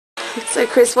So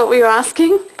Chris, what were you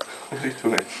asking? What are you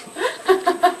doing?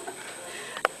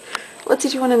 What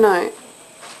did you want to know?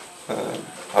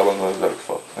 How long I was out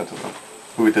for? I don't know.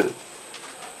 Who did it?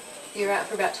 You were out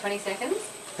for about 20 seconds.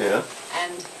 Yeah.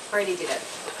 And Freddie did it.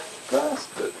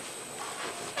 Bastard.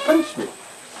 Punch me.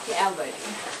 He elbowed you.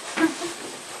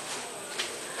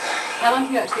 How long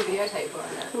have you actually videotaped for on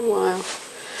it? A while.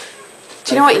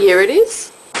 Do you know what year it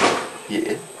is?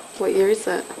 Yeah. What year is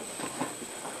it?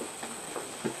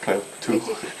 Can I have two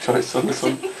choice on this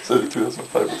one? So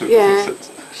 2005 or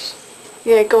 2006? Yeah.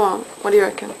 Yeah, go on. What do you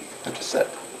reckon? I just said.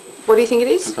 What do you think it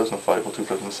is? 2005 or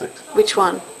 2006. Which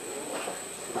one?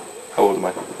 How old am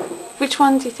I? Which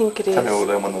one do you think it is? Tell me how old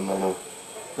I am and then I'll know.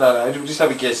 No, just have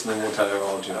a guess and then we'll tell you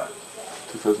how old you are.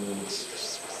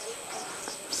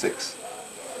 2006.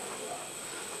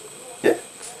 Yeah.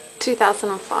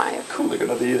 2005. Cool, I got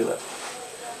another year left.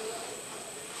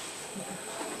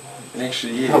 An extra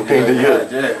year. Not being a year.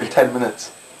 Yeah. In 10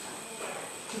 minutes.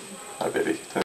 Hi baby.